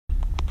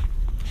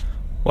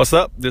What's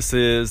up? This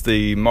is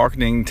the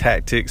Marketing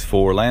Tactics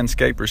for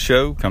Landscapers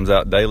show. Comes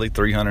out daily,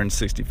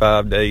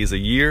 365 days a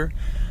year.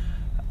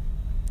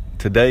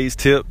 Today's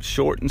tip,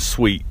 short and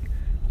sweet.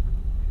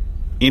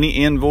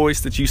 Any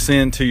invoice that you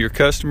send to your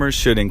customers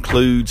should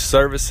include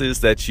services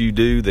that you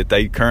do that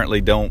they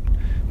currently don't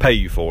pay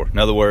you for. In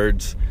other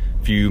words,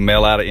 if you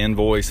mail out an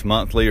invoice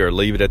monthly or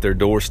leave it at their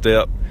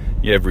doorstep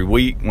every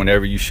week,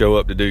 whenever you show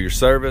up to do your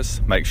service,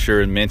 make sure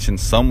and mention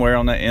somewhere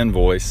on that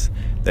invoice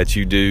that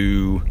you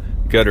do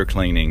gutter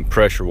cleaning,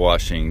 pressure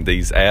washing,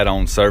 these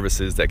add-on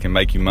services that can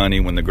make you money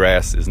when the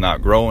grass is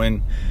not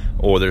growing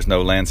or there's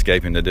no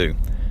landscaping to do.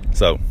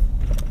 So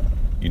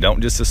you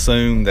don't just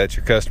assume that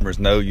your customers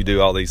know you do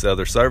all these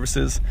other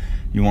services.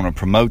 You want to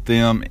promote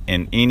them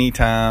in any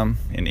time,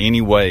 in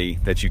any way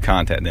that you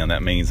contact them.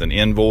 That means an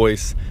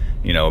invoice,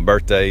 a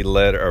birthday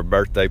letter or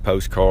birthday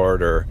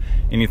postcard or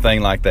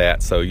anything like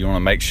that. So you want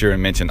to make sure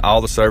and mention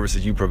all the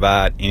services you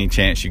provide any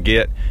chance you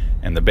get.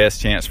 And the best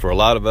chance for a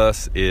lot of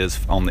us is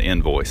on the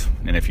invoice.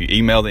 And if you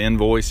email the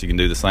invoice, you can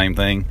do the same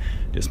thing.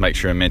 Just make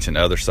sure and mention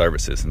other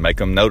services and make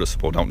them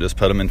noticeable. Don't just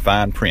put them in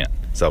fine print.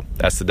 So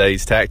that's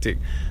today's tactic.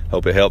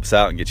 Hope it helps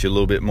out and gets you a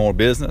little bit more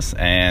business.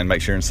 And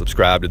make sure and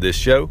subscribe to this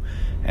show.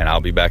 And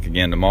I'll be back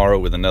again tomorrow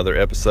with another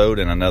episode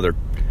and another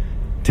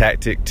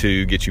tactic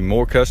to get you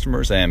more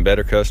customers and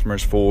better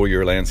customers for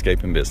your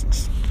landscaping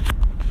business.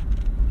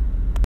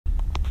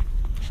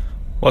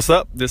 What's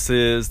up? This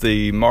is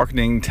the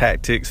Marketing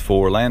Tactics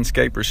for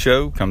Landscapers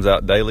show. Comes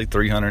out daily,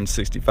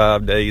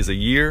 365 days a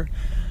year.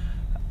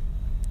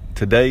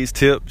 Today's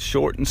tip,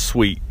 short and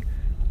sweet.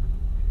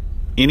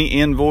 Any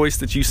invoice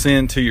that you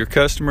send to your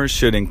customers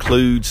should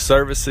include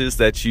services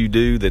that you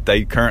do that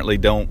they currently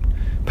don't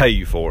pay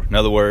you for. In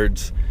other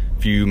words,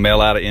 if you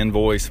mail out an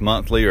invoice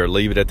monthly or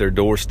leave it at their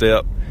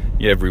doorstep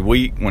every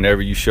week,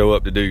 whenever you show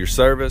up to do your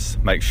service,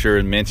 make sure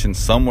and mention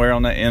somewhere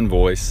on that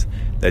invoice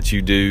that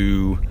you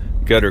do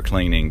gutter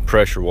cleaning,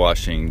 pressure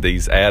washing,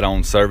 these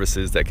add-on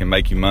services that can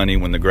make you money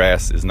when the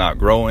grass is not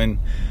growing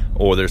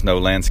or there's no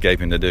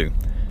landscaping to do.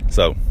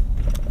 So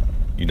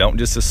you don't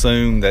just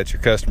assume that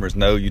your customers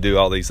know you do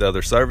all these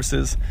other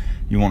services.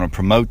 You want to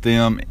promote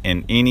them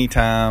in any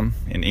time,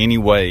 in any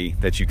way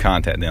that you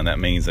contact them. That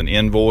means an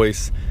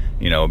invoice,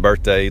 a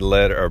birthday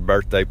letter or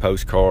birthday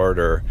postcard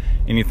or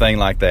anything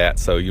like that.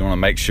 So you want to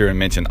make sure and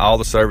mention all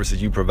the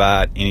services you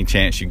provide any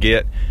chance you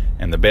get.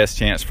 And the best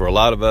chance for a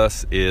lot of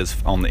us is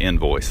on the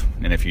invoice.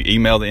 And if you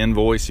email the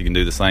invoice, you can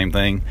do the same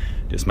thing.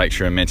 Just make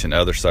sure and mention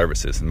other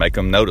services and make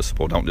them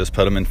noticeable. Don't just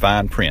put them in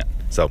fine print.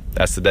 So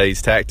that's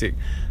today's tactic.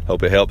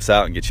 Hope it helps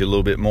out and gets you a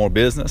little bit more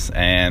business.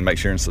 And make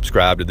sure and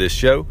subscribe to this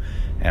show.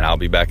 And I'll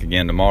be back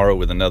again tomorrow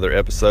with another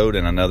episode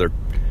and another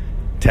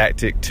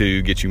tactic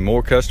to get you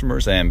more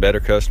customers and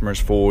better customers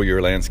for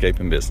your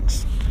landscaping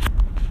business.